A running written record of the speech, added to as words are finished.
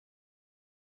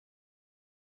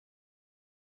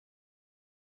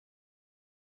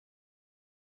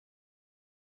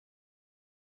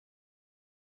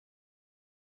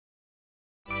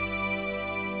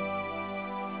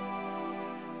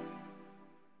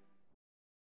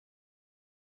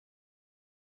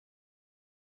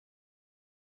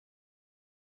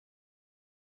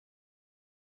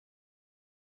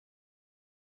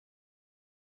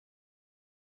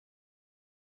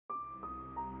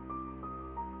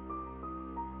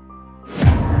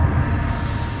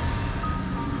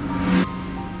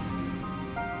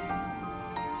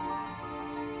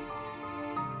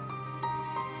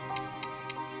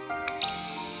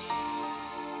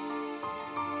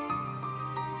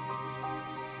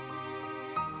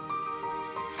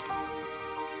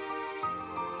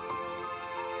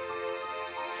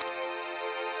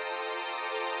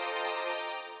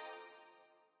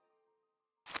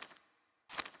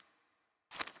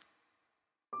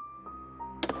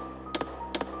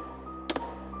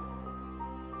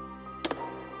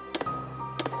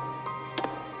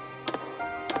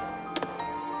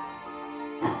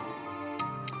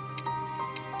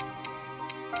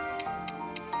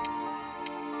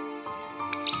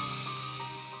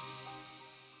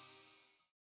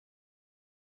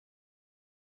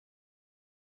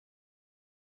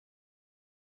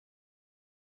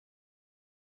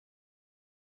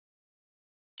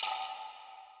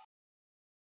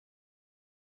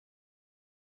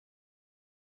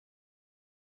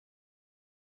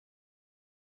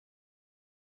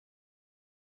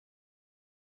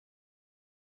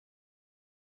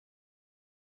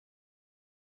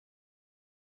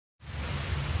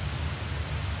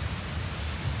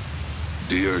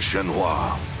Dear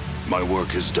Shenhua, my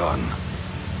work is done.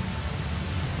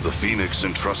 The Phoenix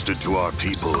entrusted to our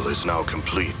people is now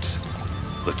complete.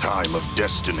 The time of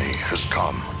destiny has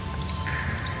come.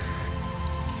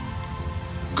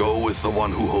 Go with the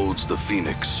one who holds the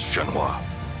Phoenix, Shenhua,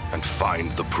 and find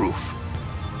the proof.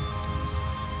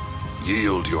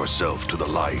 Yield yourself to the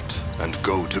light and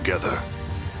go together.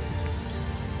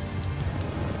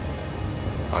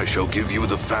 I shall give you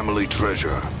the family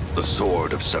treasure, the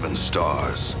Sword of 7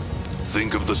 Stars.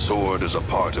 Think of the sword as a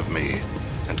part of me,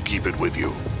 and keep it with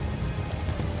you.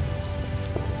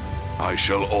 I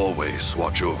shall always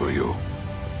watch over you.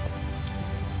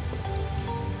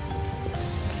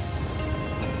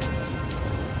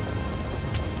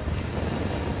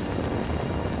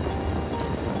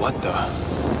 What the?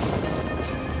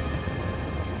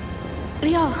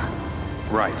 Ryo.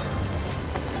 Right.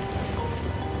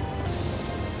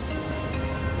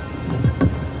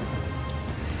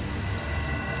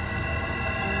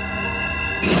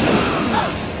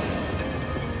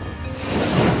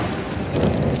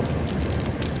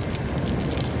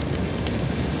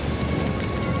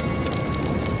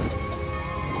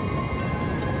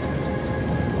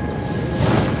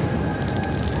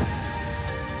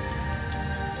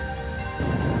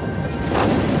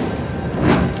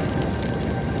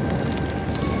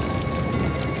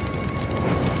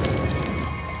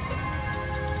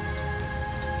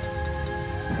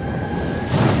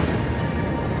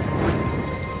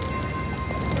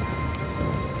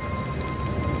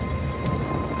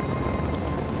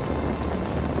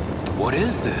 What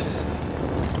is this?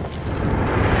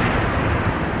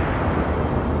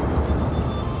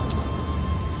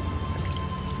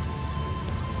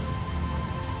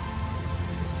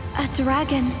 A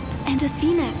dragon and a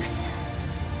phoenix.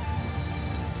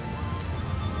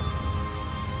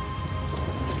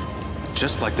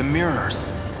 Just like the mirrors.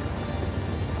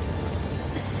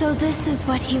 So this is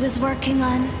what he was working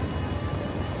on.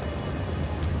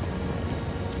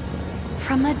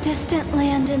 From a distant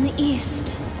land in the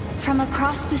east, from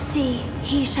across the sea,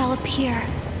 he shall appear.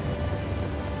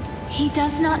 He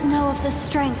does not know of the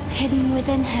strength hidden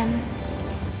within him.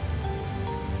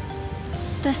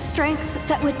 The strength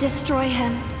that would destroy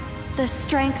him. The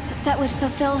strength that would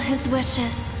fulfill his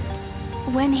wishes.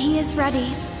 When he is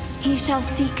ready, he shall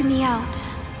seek me out.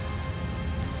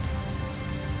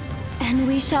 And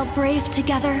we shall brave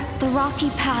together the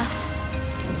rocky path.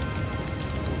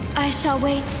 I shall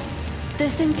wait.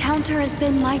 This encounter has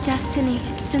been my destiny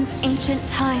since ancient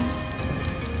times.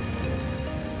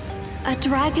 A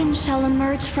dragon shall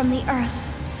emerge from the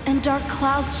earth, and dark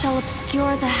clouds shall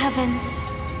obscure the heavens.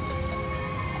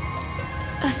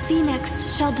 A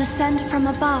phoenix shall descend from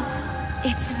above.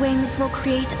 Its wings will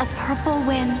create a purple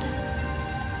wind.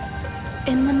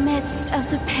 In the midst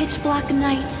of the pitch-black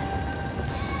night,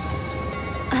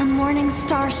 a morning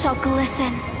star shall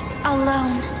glisten,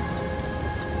 alone.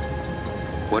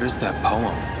 What is that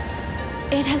poem?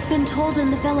 It has been told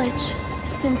in the village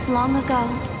since long ago.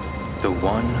 The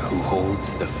one who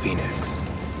holds the Phoenix.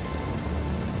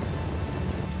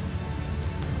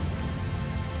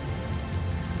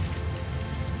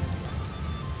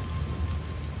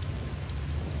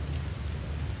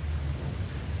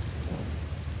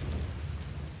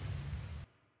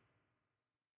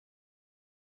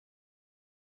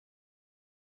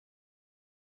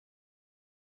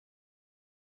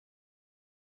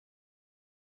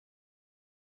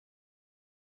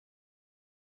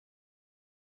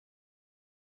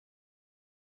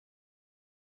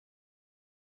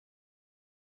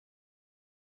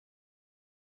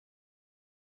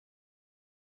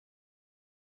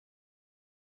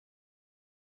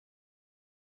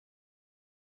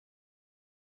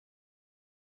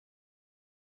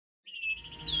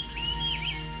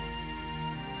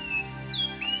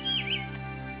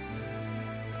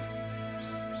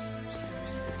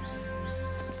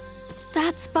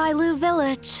 That's Bailu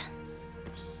Village.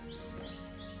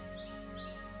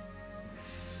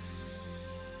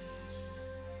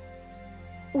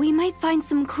 We might find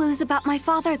some clues about my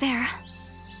father there.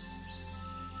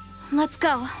 Let's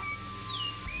go.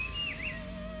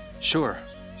 Sure.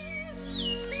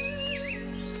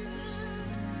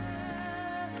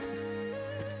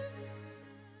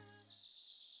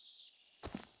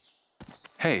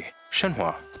 Hey,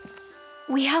 Shenhua.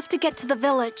 We have to get to the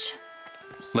village.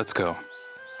 Let's go.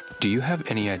 Do you have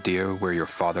any idea where your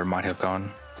father might have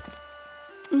gone?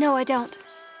 No, I don't.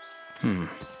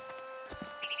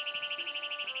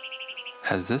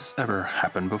 Has this ever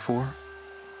happened before?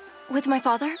 With my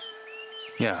father?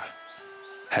 Yeah.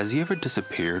 Has he ever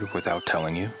disappeared without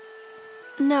telling you?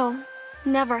 No,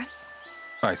 never.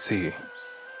 I see.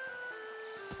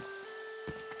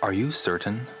 Are you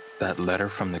certain that letter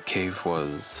from the cave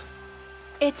was...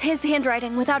 It's his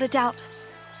handwriting, without a doubt.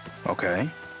 Okay.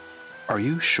 Are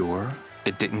you sure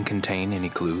it didn't contain any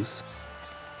clues?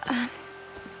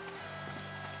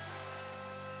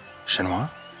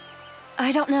 Shenhua?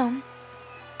 I don't know.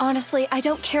 Honestly, I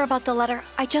don't care about the letter.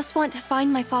 I just want to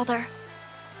find my father.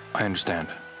 I understand.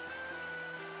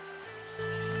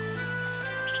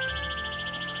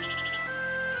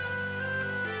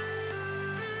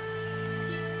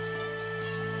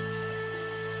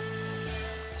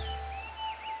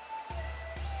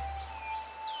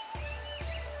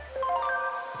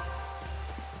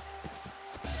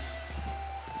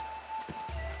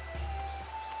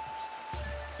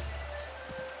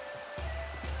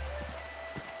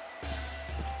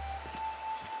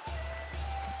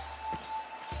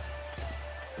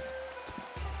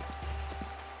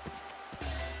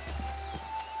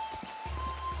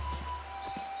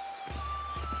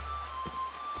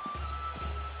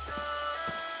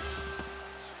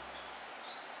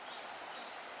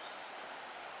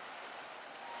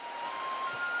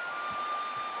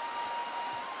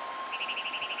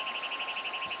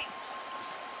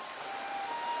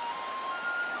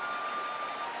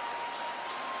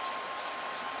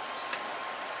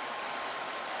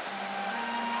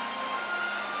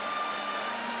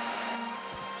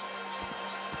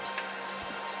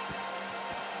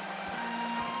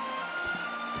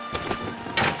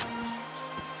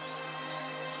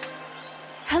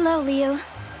 Hello, Liu.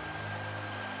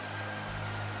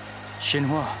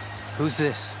 Shenhua, who's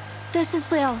this? This is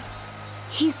Liu.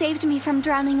 He saved me from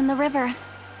drowning in the river.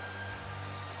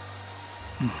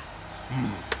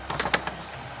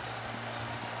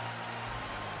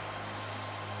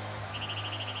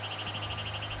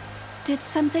 Did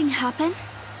something happen?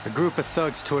 A group of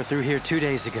thugs tore through here 2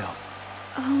 days ago.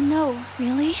 Oh no,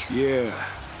 really? Yeah,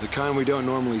 the kind we don't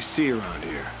normally see around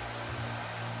here.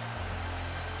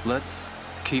 Let's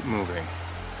keep moving.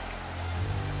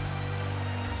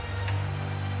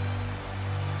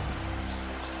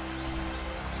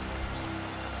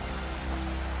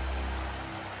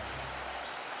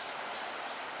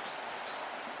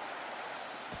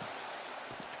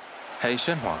 Hey,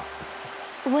 Shenhua.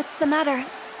 What's the matter?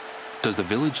 Does the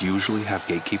village usually have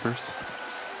gatekeepers?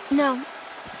 No,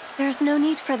 there's no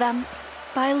need for them.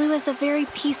 Bailu is a very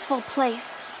peaceful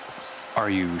place. Are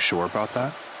you sure about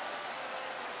that?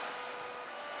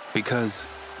 Because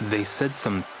they said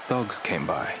some thugs came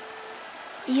by.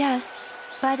 Yes,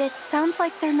 but it sounds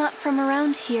like they're not from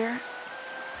around here.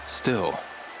 Still,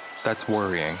 that's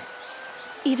worrying.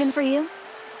 Even for you?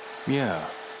 Yeah.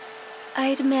 I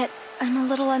admit, I'm a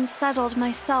little unsettled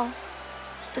myself.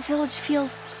 The village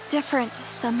feels different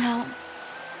somehow.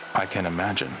 I can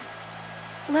imagine.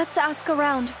 Let's ask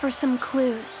around for some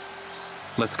clues.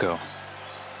 Let's go.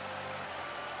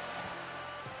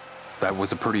 That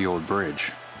was a pretty old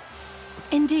bridge.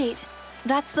 Indeed.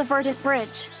 That's the Verdant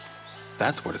Bridge.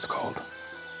 That's what it's called.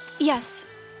 Yes.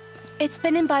 It's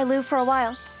been in Bailu for a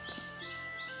while.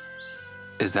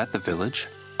 Is that the village?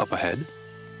 Up ahead?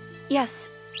 Yes.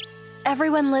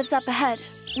 Everyone lives up ahead.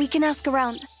 We can ask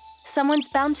around. Someone's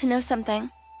bound to know something.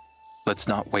 Let's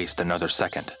not waste another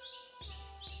second.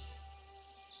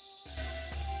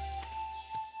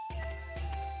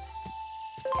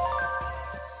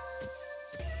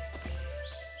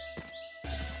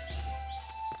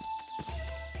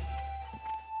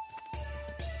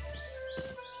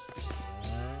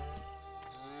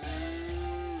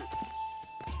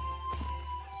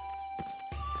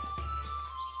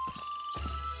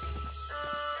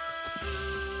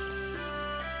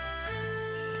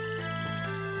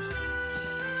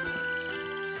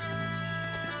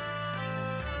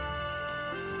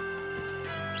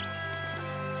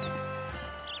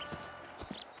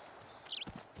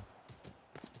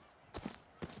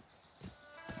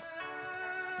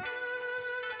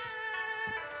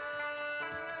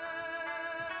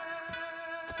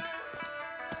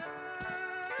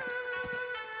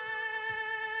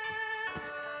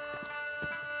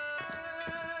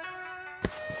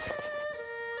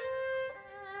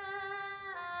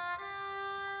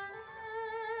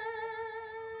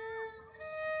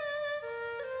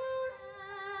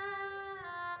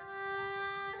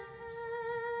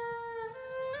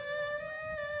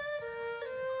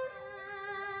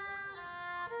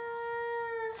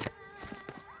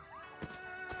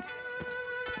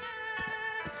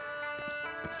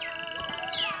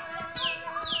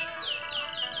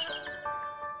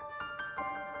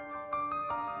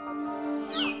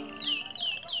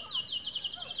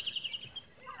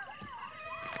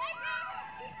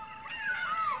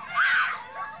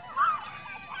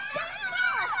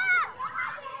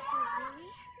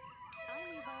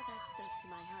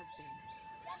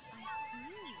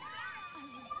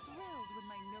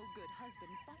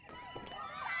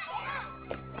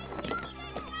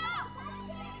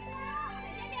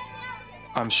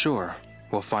 I'm sure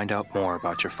we'll find out more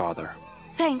about your father.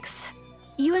 Thanks.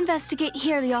 You investigate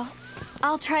here, Liu.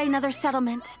 I'll try another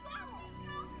settlement.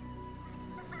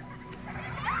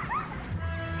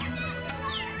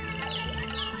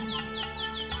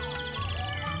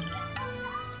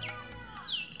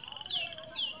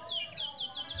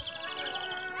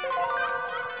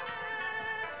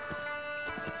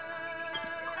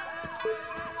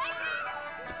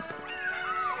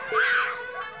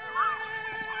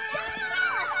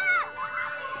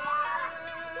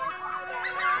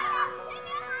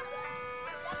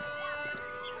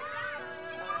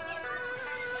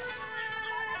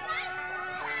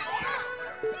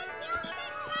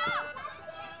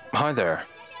 Hi there.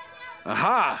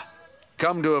 Aha!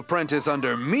 Come to apprentice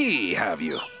under me, have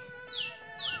you?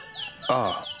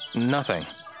 Oh, nothing.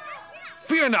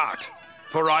 Fear not,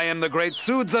 for I am the great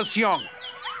Sudza Xiong.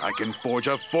 I can forge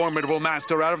a formidable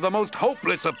master out of the most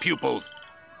hopeless of pupils.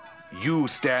 You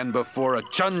stand before a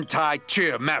Chun Tai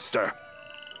Chi master.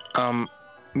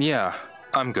 Yeah,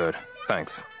 I'm good,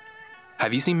 thanks.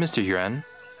 Have you seen Mr. Yuan?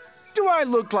 Do I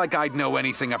look like I'd know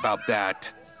anything about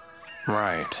that?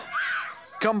 Right.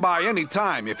 Come by any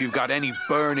time if you've got any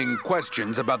burning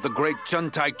questions about the great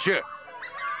Chun Tai Chi.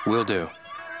 Will do.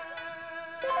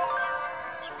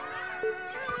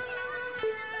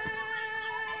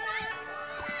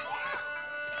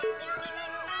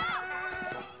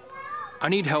 I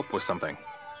need help with something.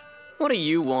 What do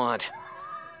you want?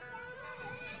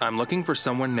 I'm looking for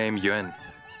someone named Yuan.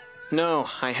 No,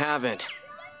 I haven't.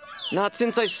 Not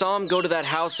since I saw him go to that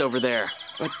house over there,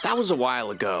 but that was a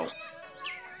while ago.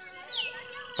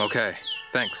 Okay,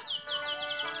 thanks.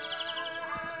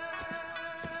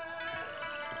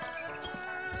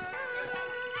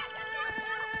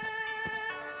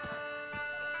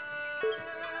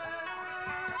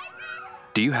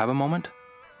 Do you have a moment?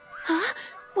 Huh?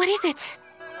 What is it?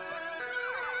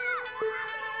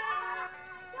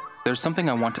 There's something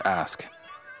I want to ask.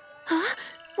 Huh?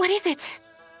 What is it?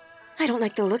 I don't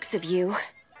like the looks of you.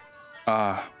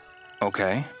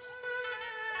 Okay.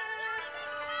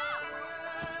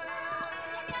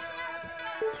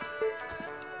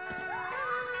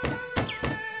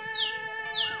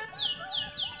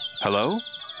 Hello?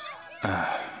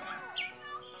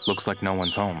 Looks like no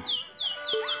one's home.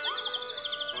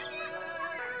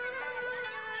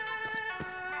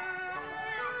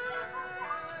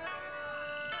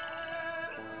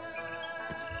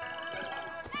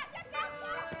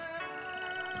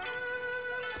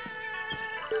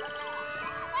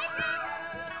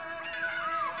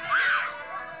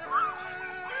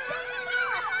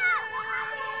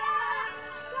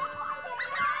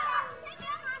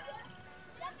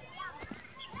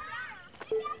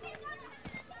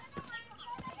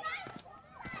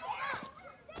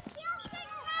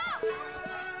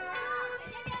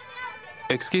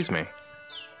 Excuse me.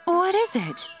 What is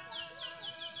it?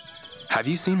 Have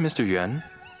you seen Mr. Yuan?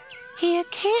 He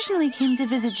occasionally came to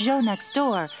visit Joe next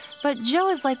door, but Joe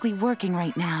is likely working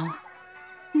right now.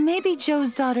 Maybe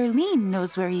Joe's daughter Lean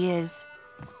knows where he is.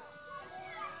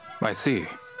 I see.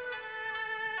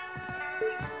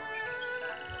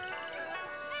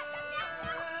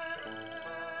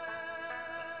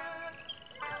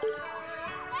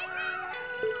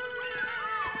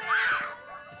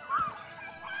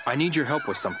 I need your help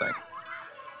with something.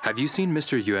 Have you seen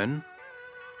Mr. Yuan?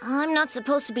 I'm not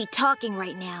supposed to be talking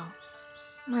right now.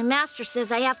 My master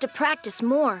says I have to practice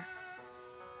more.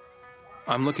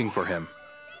 I'm looking for him.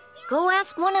 Go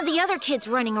ask one of the other kids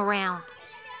running around.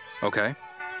 Okay.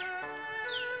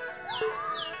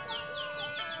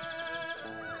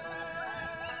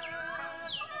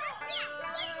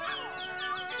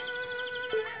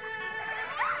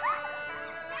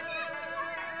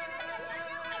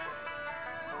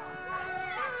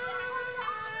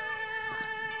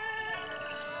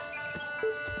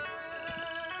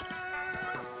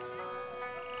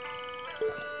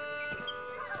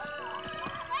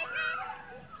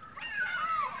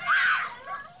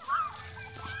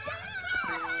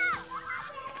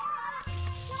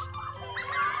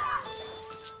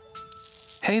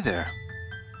 Hey there.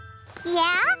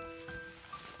 Yeah?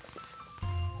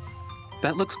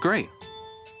 That looks great.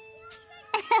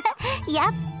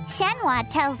 Yep, Shenhua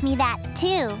tells me that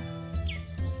too.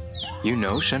 You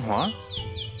know Shenhua?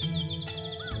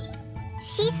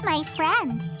 She's my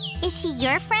friend. Is she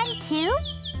your friend too?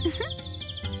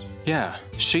 Yeah,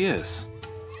 she is.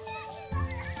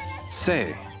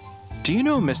 Say, do you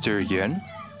know Mr. Yuan?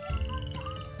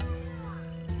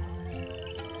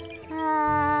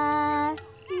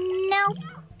 No.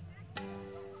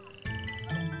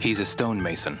 He's a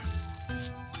stonemason.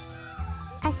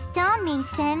 A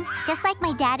stonemason, just like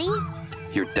my daddy?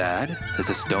 Your dad is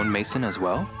a stonemason as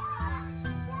well?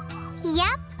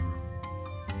 Yep.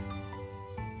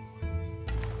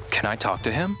 Can I talk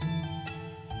to him?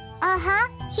 Uh-huh.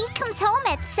 He comes home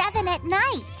at 7 at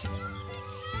night.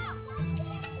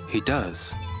 He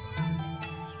does.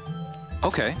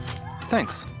 Okay,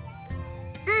 thanks.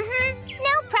 Mm-hmm.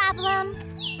 No problem.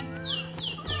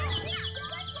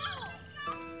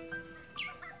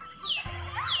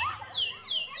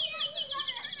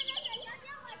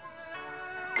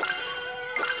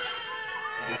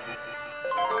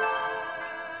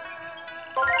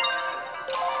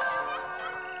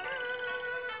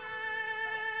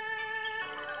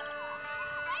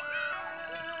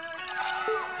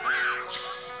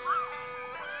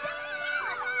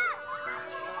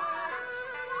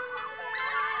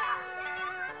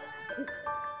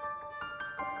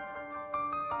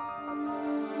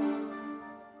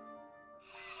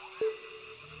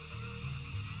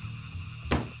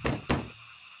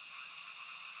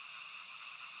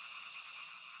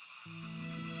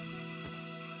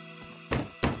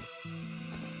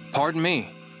 Pardon me.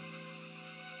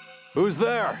 Who's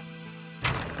there?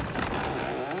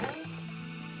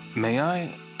 May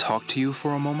I talk to you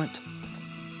for a moment?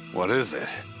 What is it?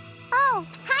 Oh,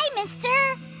 hi, mister.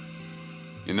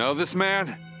 You know this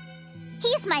man?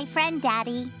 He's my friend,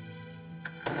 Daddy.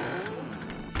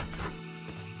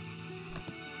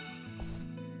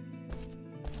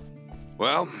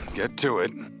 Well, get to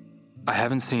it. I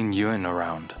haven't seen Yuan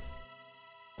around.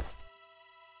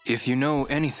 If you know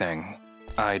anything,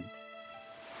 I'd...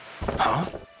 Huh?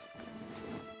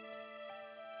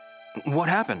 What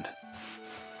happened?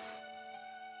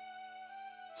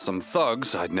 Some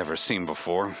thugs I'd never seen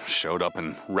before showed up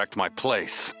and wrecked my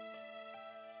place.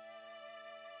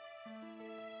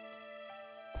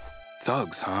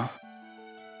 Thugs, huh?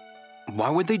 Why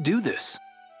would they do this?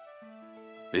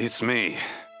 Beats me.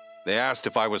 They asked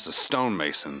if I was a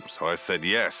stonemason, so I said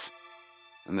yes.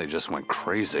 And they just went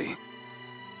crazy.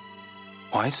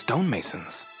 Why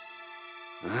stonemasons?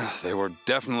 They were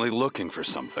definitely looking for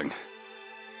something.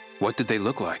 What did they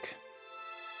look like?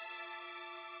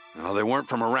 Well, they weren't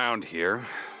from around here,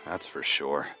 that's for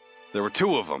sure. There were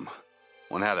two of them.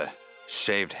 One had a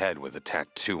shaved head with a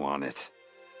tattoo on it.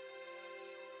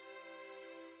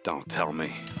 Don't tell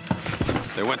me.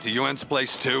 They went to Yuan's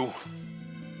place too?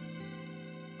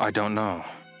 I don't know.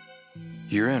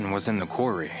 Yuan was in the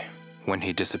quarry when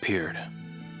he disappeared.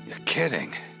 You're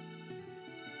kidding.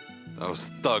 Those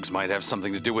thugs might have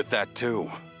something to do with that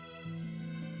too.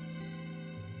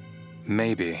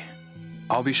 Maybe.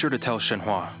 I'll be sure to tell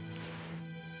Shenhua.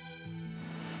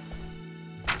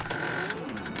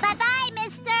 Bye-bye,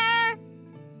 mister.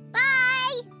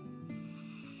 Bye.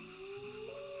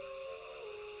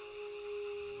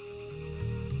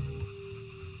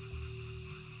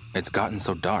 It's gotten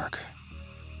so dark.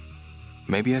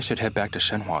 Maybe I should head back to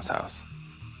Shenhua's house.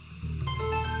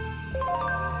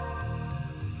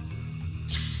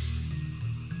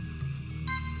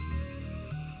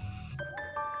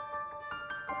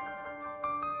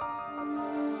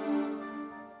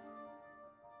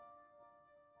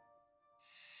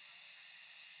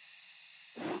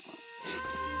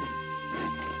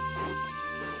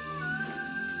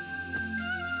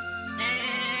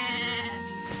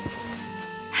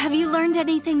 Have you learned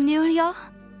anything new, Ryo?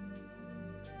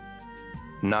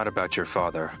 Not about your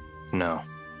father, no.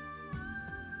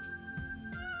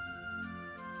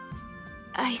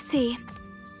 I see.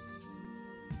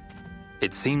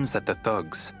 It seems that the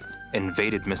thugs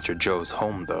invaded Mr. Zhou's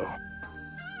home, though.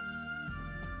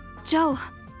 Zhou,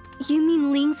 you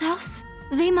mean Ling's house?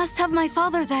 They must have my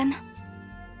father then.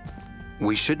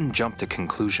 We shouldn't jump to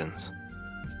conclusions.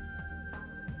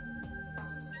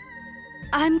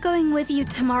 I'm going with you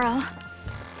tomorrow.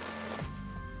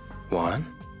 What?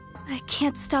 I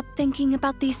can't stop thinking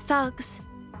about these thugs.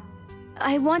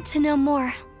 I want to know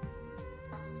more.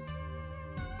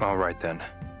 All right then.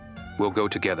 We'll go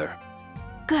together.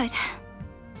 Good.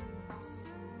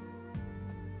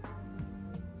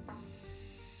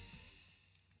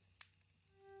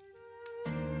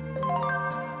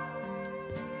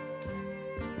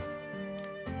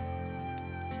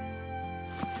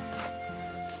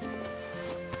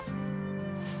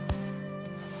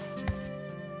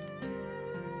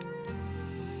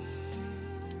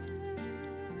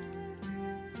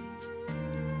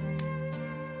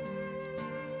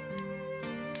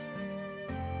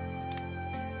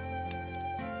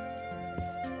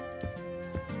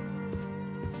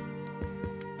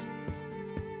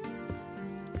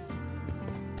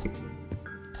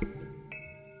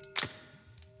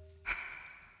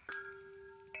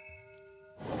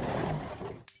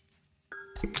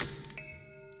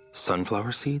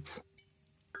 Sunflower seeds?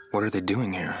 What are they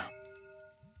doing here?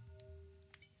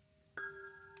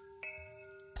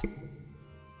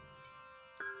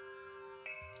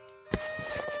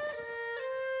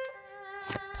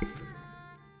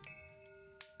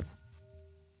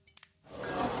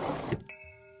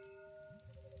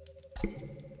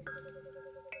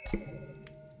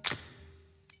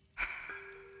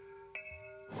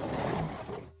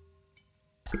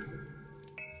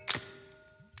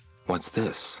 What's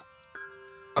this?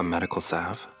 A medical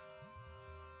salve?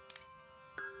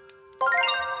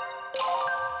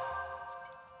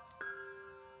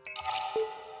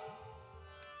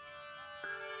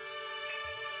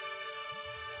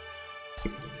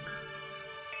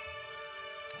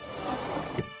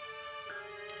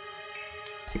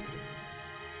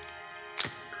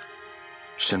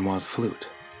 Shenhua's flute.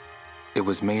 It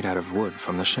was made out of wood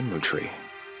from the Shenmue tree,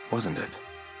 wasn't it?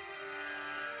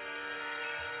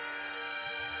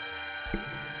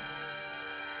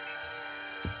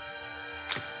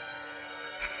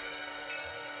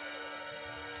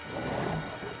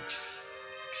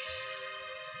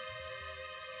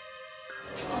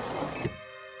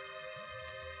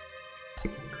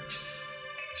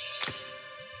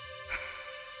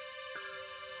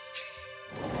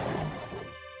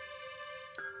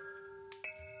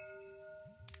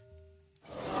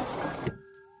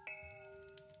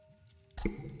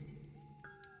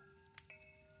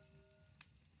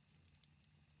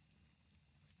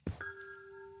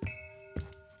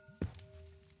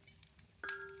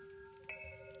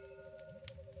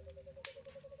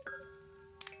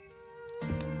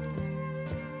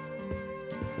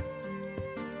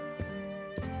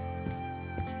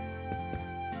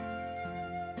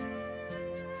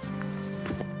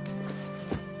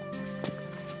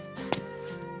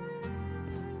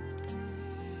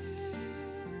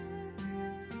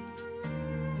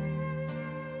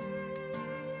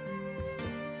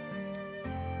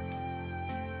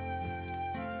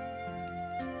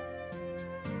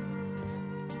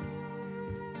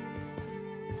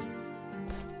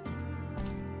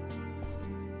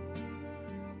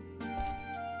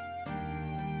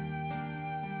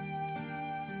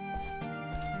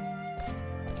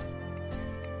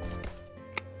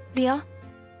 Leo?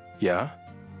 Yeah?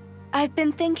 I've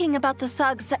been thinking about the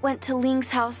thugs that went to Ling's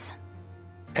house.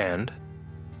 And?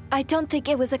 I don't think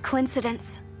it was a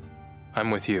coincidence.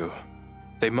 I'm with you.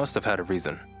 They must have had a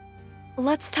reason.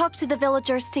 Let's talk to the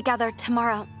villagers together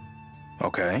tomorrow.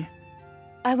 Okay.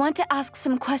 I want to ask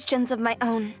some questions of my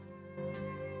own.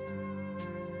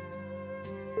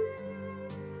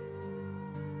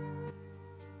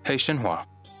 Hey, Shenhua.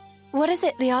 What is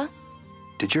it, Leo?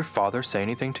 Did your father say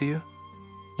anything to you?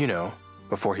 You know,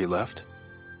 before he left?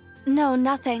 No,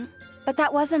 nothing. But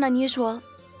that wasn't unusual.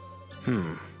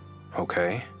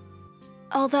 Okay.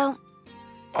 Although...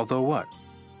 Although what?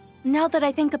 Now that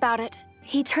I think about it,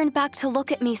 he turned back to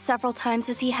look at me several times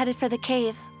as he headed for the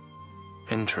cave.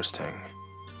 Interesting.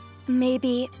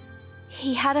 Maybe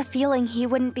he had a feeling he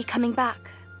wouldn't be coming back.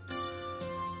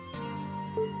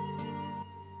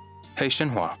 Hey,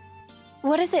 Shenhua.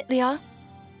 What is it, Leo?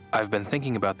 I've been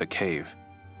thinking about the cave.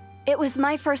 It was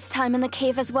my first time in the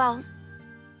cave as well.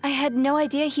 I had no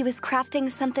idea he was crafting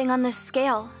something on this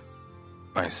scale.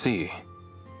 I see.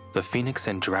 The phoenix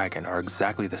and dragon are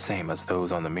exactly the same as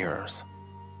those on the mirrors.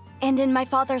 And in my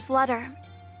father's letter,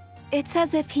 it's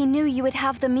as if he knew you would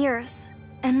have the mirrors,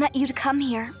 and that you'd come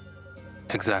here.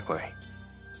 Exactly.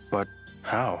 But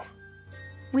how?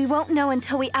 We won't know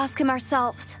until we ask him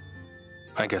ourselves.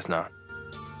 I guess not.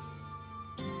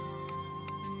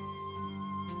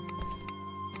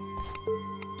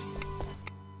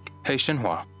 Hey,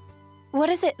 Shenhua. What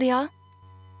is it, Leo?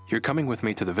 You're coming with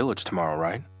me to the village tomorrow,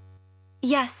 right?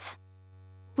 Yes.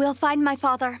 We'll find my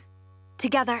father.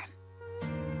 Together.